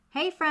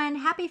Hey friend,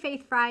 happy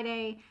Faith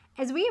Friday.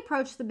 As we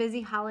approach the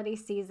busy holiday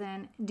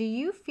season, do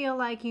you feel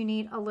like you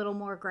need a little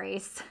more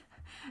grace?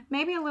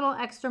 Maybe a little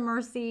extra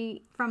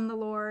mercy from the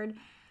Lord?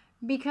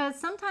 Because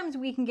sometimes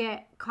we can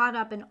get caught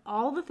up in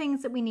all the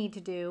things that we need to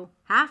do,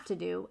 have to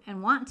do,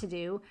 and want to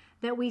do,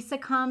 that we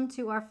succumb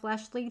to our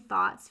fleshly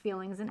thoughts,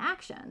 feelings, and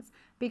actions.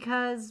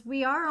 Because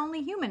we are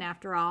only human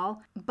after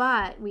all,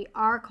 but we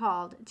are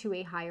called to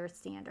a higher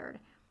standard.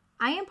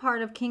 I am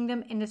part of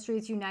Kingdom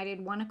Industries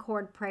United One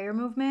Accord prayer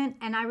movement,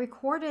 and I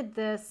recorded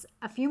this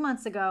a few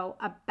months ago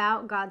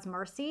about God's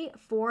mercy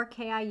for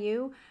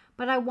KIU,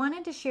 but I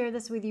wanted to share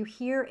this with you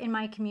here in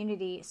my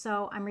community,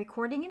 so I'm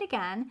recording it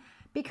again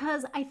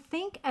because I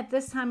think at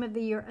this time of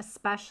the year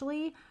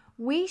especially,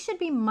 we should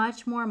be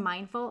much more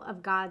mindful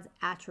of God's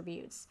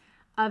attributes,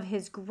 of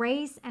His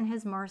grace and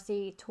His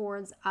mercy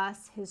towards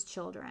us, His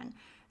children.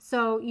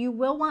 So you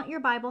will want your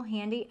Bible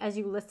handy as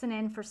you listen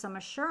in for some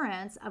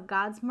assurance of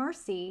God's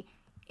mercy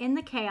in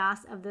the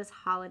chaos of this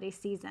holiday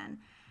season.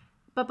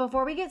 But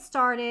before we get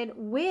started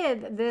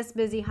with this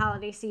busy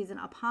holiday season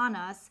upon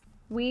us,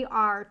 we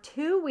are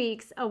 2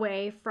 weeks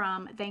away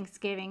from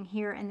Thanksgiving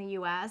here in the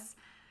U.S.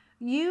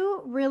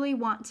 You really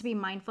want to be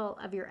mindful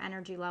of your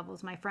energy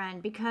levels, my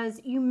friend, because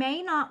you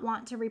may not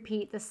want to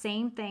repeat the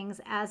same things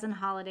as in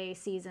holiday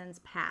seasons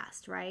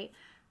past, right?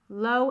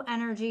 Low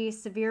energy,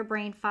 severe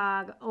brain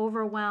fog,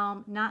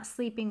 overwhelm, not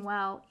sleeping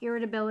well,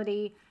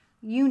 irritability,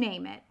 you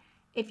name it.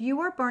 If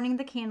you are burning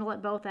the candle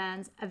at both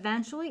ends,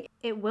 eventually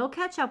it will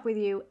catch up with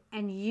you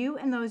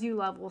and those you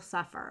love will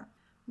suffer.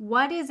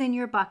 What is in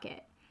your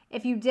bucket?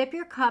 If you dip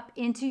your cup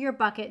into your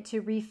bucket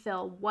to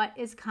refill, what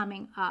is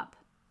coming up?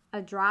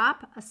 A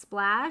drop? A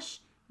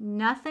splash?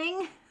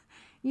 Nothing?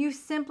 You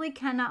simply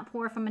cannot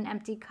pour from an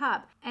empty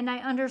cup. And I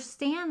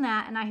understand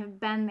that, and I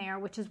have been there,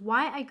 which is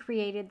why I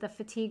created the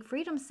Fatigue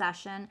Freedom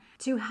Session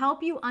to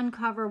help you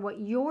uncover what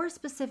your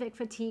specific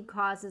fatigue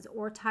causes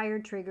or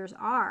tired triggers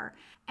are.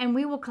 And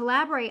we will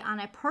collaborate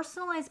on a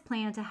personalized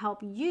plan to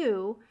help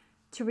you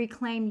to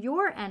reclaim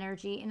your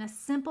energy in a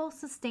simple,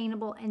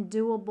 sustainable, and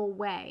doable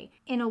way,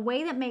 in a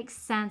way that makes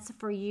sense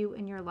for you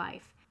in your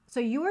life. So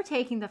you are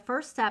taking the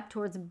first step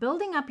towards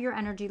building up your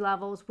energy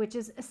levels, which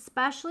is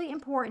especially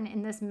important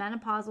in this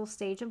menopausal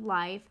stage of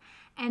life.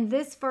 And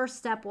this first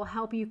step will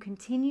help you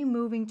continue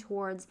moving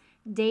towards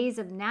days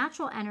of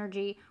natural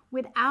energy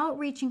without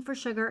reaching for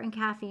sugar and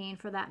caffeine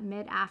for that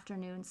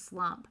mid-afternoon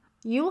slump.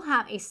 You'll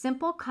have a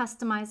simple,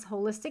 customized,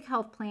 holistic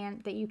health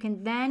plan that you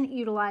can then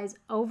utilize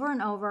over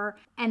and over.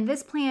 And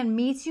this plan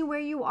meets you where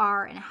you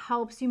are and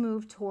helps you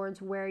move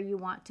towards where you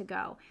want to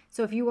go.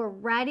 So if you are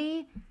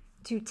ready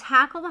to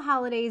tackle the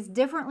holidays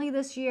differently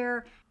this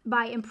year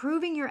by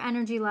improving your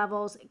energy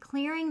levels,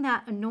 clearing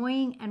that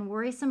annoying and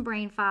worrisome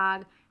brain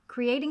fog,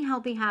 creating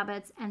healthy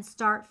habits, and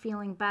start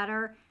feeling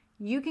better,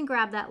 you can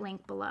grab that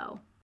link below.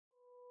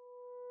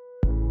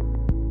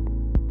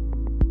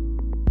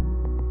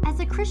 As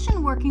a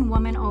Christian working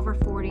woman over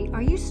 40,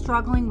 are you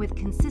struggling with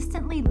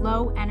consistently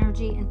low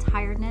energy and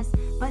tiredness,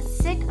 but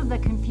sick of the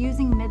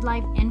confusing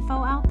midlife info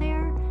out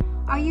there?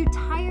 Are you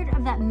tired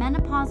of that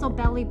menopausal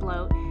belly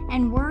bloat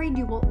and worried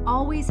you will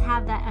always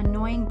have that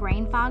annoying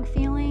brain fog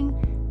feeling?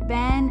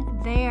 Been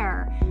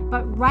there.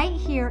 But right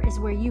here is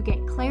where you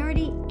get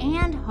clarity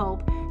and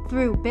hope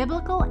through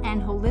biblical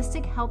and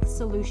holistic health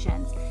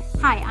solutions.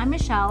 Hi, I'm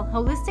Michelle,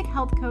 holistic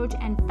health coach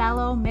and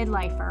fellow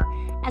midlifer.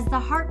 As the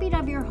heartbeat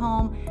of your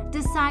home,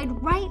 decide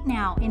right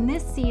now in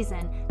this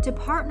season to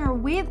partner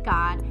with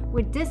God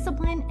with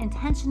discipline,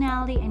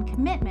 intentionality, and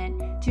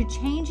commitment to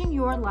changing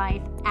your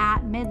life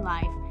at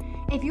midlife.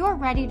 If you're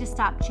ready to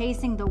stop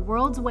chasing the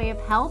world's way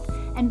of health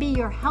and be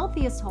your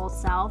healthiest whole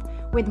self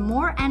with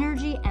more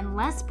energy and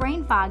less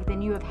brain fog than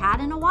you have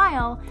had in a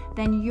while,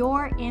 then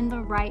you're in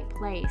the right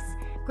place.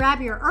 Grab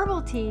your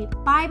herbal tea,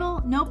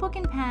 Bible, notebook,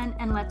 and pen,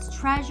 and let's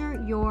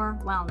treasure your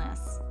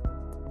wellness.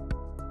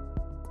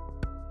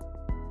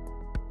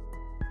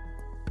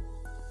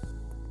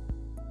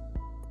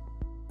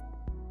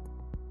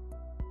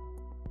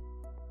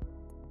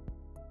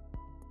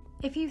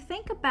 If you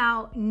think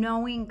about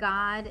knowing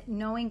God,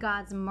 knowing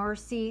God's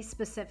mercy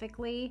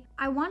specifically,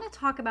 I want to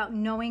talk about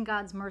knowing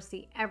God's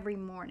mercy every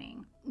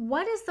morning.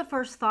 What is the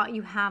first thought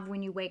you have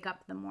when you wake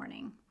up in the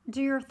morning?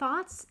 Do your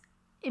thoughts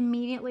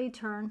immediately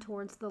turn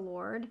towards the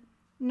Lord?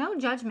 No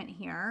judgment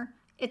here.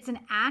 It's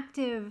an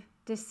active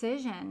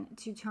decision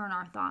to turn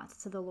our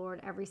thoughts to the Lord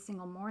every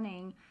single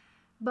morning.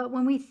 But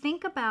when we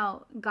think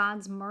about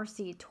God's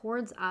mercy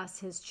towards us,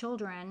 His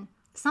children,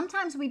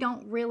 sometimes we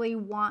don't really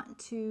want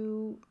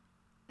to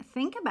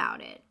think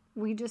about it.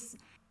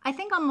 I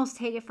think almost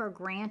take it for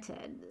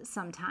granted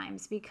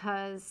sometimes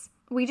because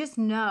we just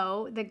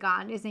know that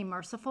God is a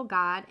merciful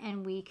God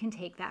and we can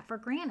take that for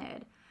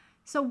granted.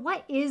 So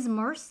what is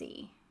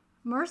mercy?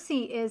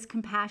 Mercy is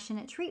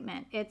compassionate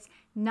treatment. It's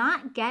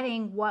not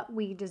getting what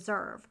we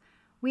deserve.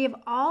 We have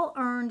all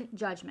earned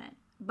judgment,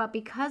 but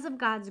because of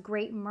God's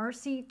great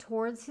mercy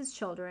towards His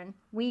children,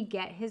 we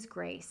get His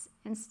grace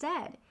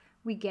instead.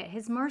 We get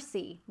His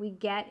mercy. We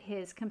get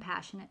His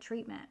compassionate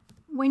treatment.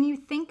 When you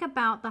think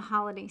about the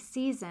holiday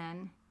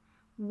season,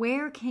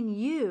 Where can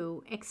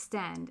you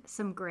extend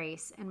some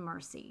grace and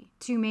mercy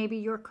to maybe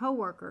your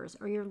coworkers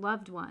or your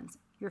loved ones,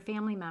 your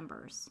family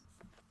members?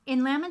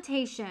 In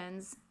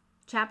Lamentations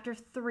chapter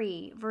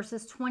 3,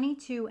 verses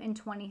 22 and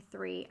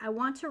 23, I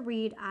want to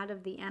read out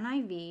of the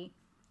NIV.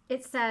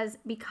 It says,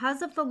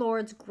 "Because of the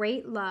Lord's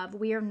great love,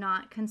 we are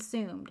not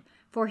consumed,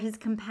 for his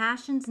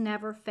compassions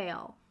never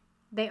fail.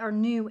 They are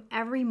new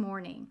every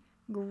morning.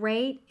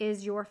 Great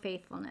is your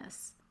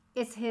faithfulness."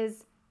 It's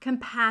his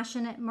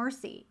compassionate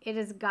mercy. It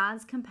is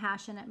God's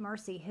compassionate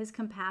mercy. His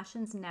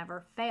compassions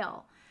never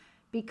fail.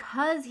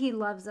 Because he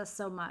loves us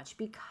so much,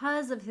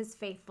 because of his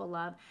faithful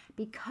love,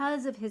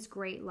 because of his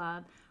great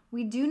love,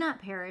 we do not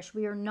perish.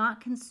 We are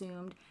not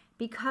consumed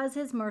because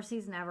his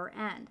mercies never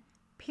end.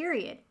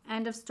 Period.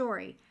 End of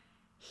story.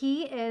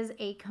 He is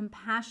a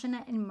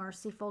compassionate and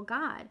merciful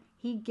God.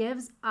 He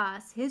gives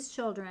us, his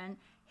children,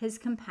 his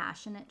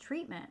compassionate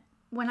treatment.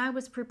 When I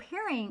was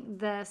preparing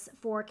this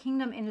for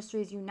Kingdom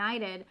Industries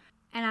United,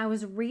 and I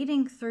was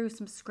reading through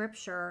some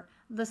scripture,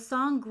 the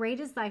song "Great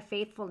is Thy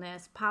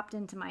Faithfulness" popped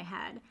into my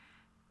head.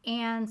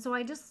 And so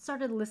I just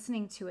started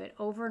listening to it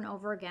over and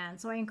over again.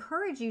 So I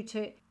encourage you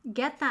to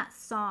get that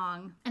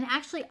song. And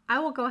actually, I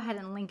will go ahead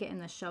and link it in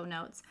the show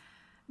notes.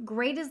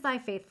 "Great is Thy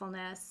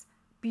Faithfulness."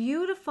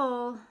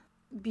 Beautiful,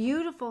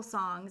 beautiful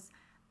songs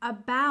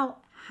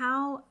about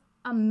how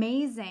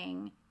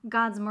amazing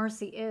God's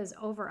mercy is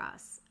over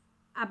us,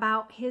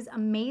 about his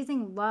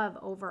amazing love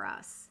over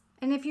us.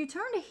 And if you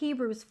turn to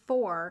Hebrews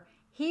 4,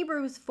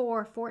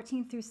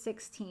 14 through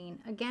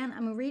 16, again,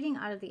 I'm reading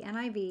out of the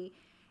NIV.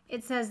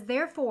 It says,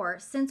 "Therefore,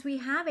 since we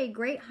have a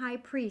great high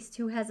priest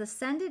who has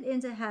ascended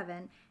into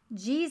heaven,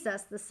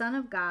 Jesus, the Son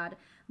of God,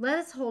 let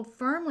us hold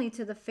firmly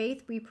to the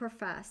faith we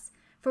profess.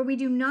 For we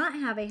do not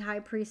have a high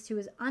priest who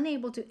is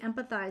unable to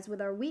empathize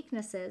with our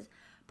weaknesses,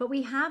 but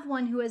we have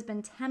one who has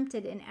been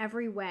tempted in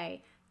every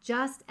way,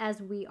 just as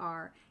we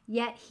are,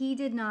 yet he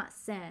did not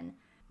sin.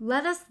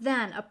 Let us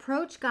then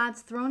approach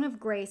God's throne of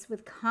grace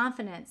with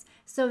confidence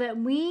so that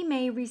we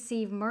may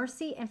receive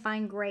mercy and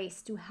find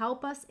grace to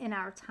help us in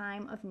our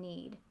time of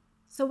need."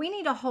 So we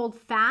need to hold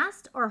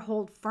fast or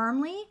hold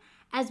firmly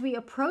as we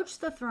approach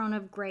the throne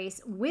of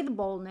grace with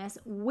boldness,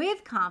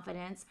 with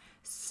confidence,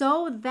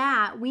 so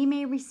that we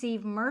may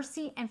receive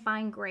mercy and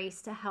find grace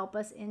to help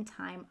us in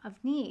time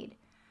of need.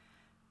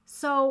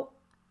 So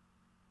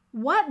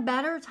what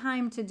better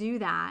time to do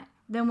that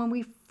than when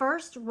we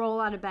first roll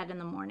out of bed in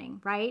the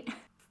morning, right?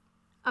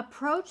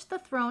 Approach the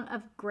throne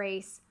of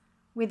grace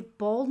with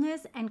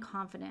boldness and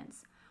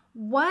confidence.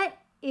 What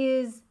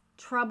is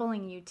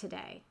troubling you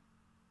today?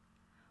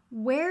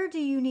 Where do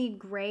you need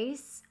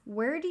grace?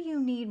 Where do you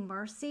need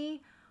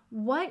mercy?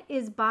 What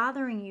is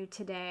bothering you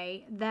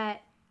today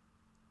that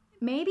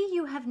maybe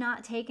you have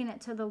not taken it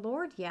to the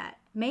Lord yet?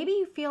 Maybe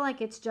you feel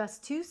like it's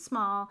just too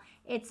small.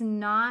 It's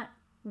not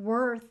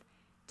worth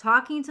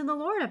talking to the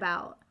Lord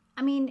about.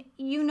 I mean,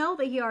 you know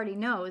that he already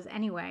knows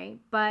anyway,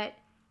 but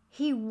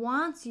he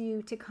wants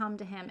you to come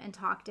to him and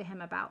talk to him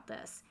about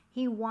this.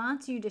 He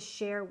wants you to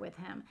share with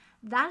him.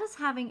 That is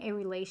having a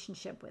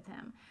relationship with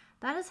him.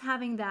 That is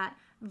having that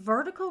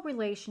vertical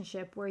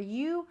relationship where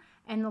you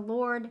and the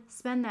Lord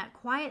spend that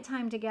quiet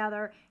time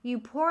together. You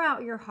pour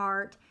out your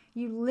heart.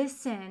 You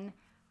listen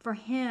for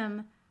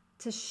him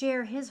to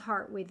share his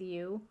heart with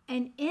you.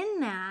 And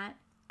in that,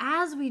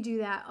 as we do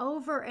that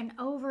over and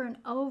over and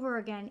over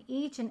again,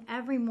 each and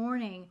every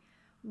morning,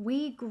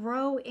 we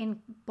grow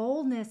in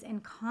boldness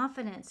and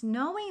confidence,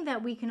 knowing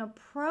that we can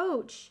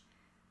approach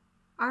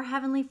our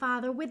Heavenly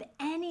Father with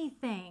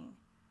anything,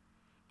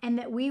 and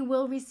that we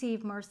will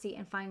receive mercy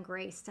and find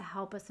grace to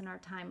help us in our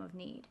time of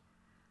need.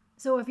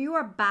 So if you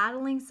are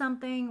battling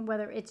something,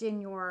 whether it's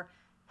in your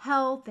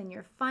health, in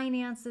your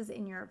finances,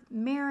 in your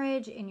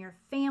marriage, in your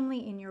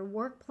family, in your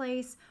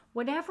workplace,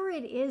 whatever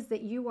it is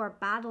that you are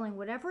battling,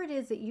 whatever it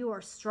is that you are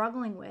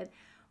struggling with,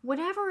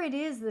 whatever it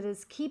is that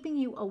is keeping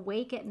you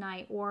awake at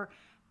night or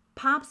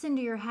pops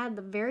into your head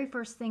the very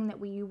first thing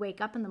that you wake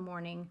up in the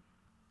morning,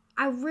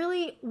 I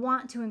really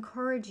want to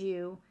encourage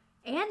you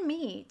and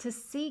me to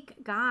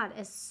seek God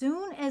as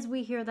soon as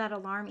we hear that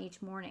alarm each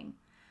morning.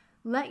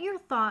 Let your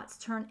thoughts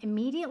turn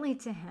immediately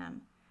to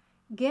him,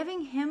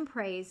 giving him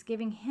praise,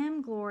 giving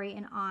him glory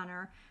and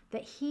honor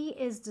that he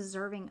is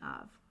deserving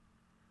of.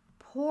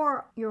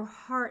 Pour your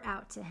heart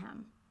out to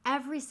him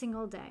every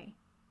single day.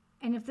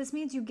 And if this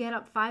means you get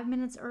up 5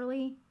 minutes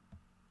early,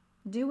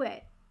 do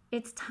it.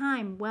 It's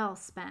time well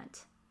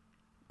spent.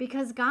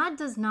 Because God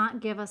does not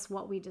give us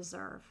what we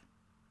deserve.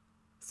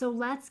 So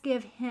let's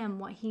give him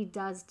what he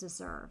does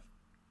deserve.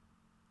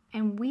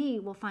 And we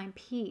will find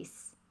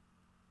peace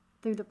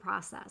through the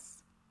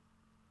process.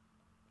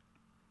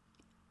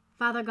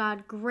 Father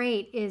God,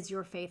 great is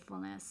your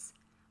faithfulness.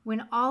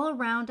 When all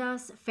around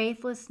us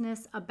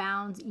faithlessness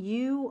abounds,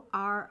 you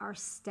are our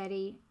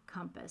steady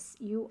compass.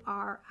 You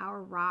are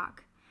our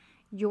rock.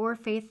 Your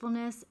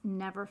faithfulness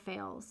never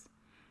fails.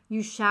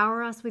 You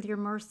shower us with your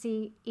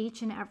mercy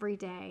each and every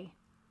day.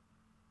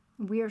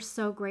 We are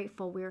so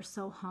grateful. We are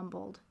so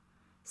humbled,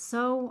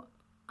 so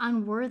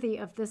unworthy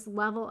of this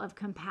level of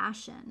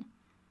compassion.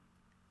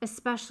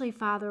 especially,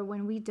 Father,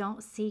 when we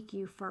don't seek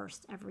you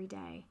first every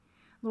day.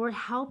 Lord,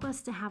 help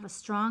us to have a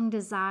strong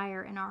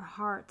desire in our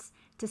hearts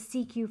to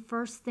seek you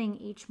first thing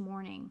each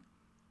morning.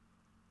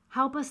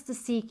 Help us to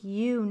seek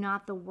you,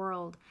 not the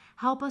world.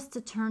 Help us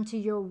to turn to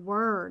your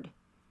word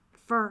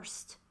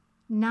first,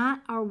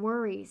 not our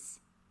worries,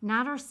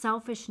 not our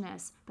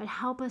selfishness, but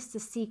help us to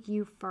seek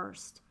you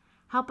first.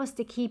 Help us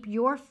to keep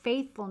your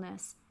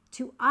faithfulness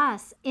to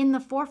us in the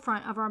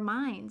forefront of our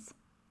minds.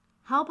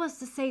 Help us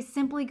to say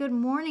simply good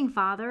morning,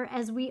 Father,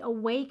 as we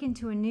awaken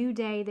to a new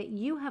day that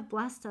you have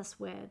blessed us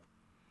with.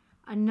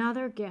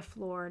 Another gift,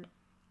 Lord,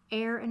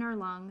 air in our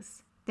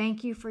lungs.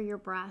 Thank you for your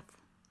breath.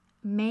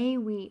 May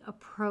we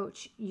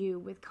approach you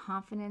with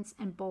confidence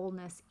and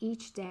boldness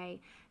each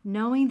day,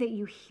 knowing that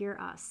you hear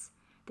us,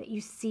 that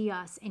you see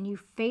us, and you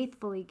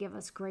faithfully give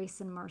us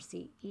grace and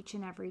mercy each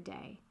and every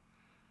day.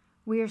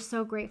 We are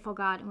so grateful,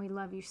 God, and we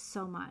love you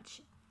so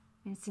much.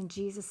 And it's in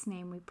Jesus'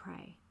 name we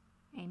pray.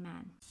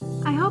 Amen.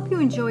 I hope you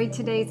enjoyed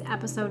today's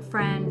episode,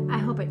 friend. I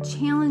hope it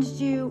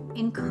challenged you,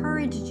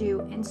 encouraged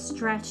you, and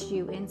stretched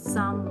you in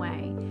some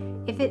way.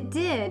 If it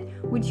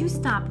did, would you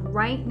stop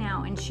right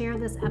now and share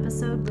this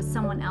episode with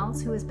someone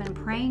else who has been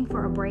praying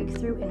for a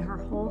breakthrough in her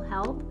whole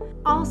health?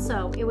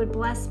 Also, it would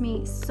bless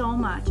me so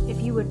much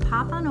if you would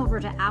pop on over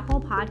to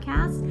Apple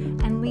Podcasts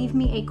and leave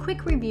me a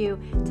quick review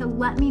to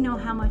let me know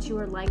how much you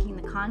are liking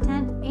the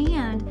content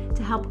and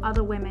to help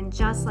other women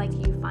just like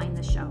you find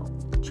the show.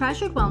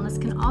 Treasured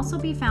Wellness can also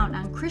be found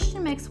on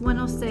Christian Mix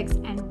 106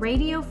 and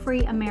Radio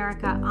Free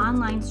America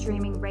online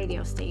streaming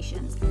radio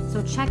stations.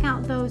 So check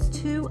out those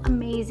two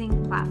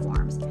amazing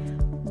platforms.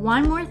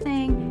 One more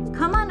thing,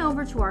 come on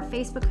over to our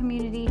Facebook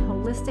community,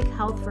 Holistic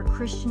Health for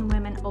Christian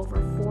Women Over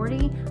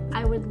 40.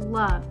 I would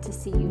love to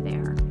see you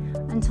there.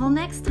 Until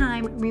next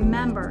time,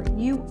 remember,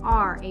 you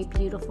are a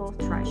beautiful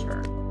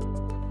treasure.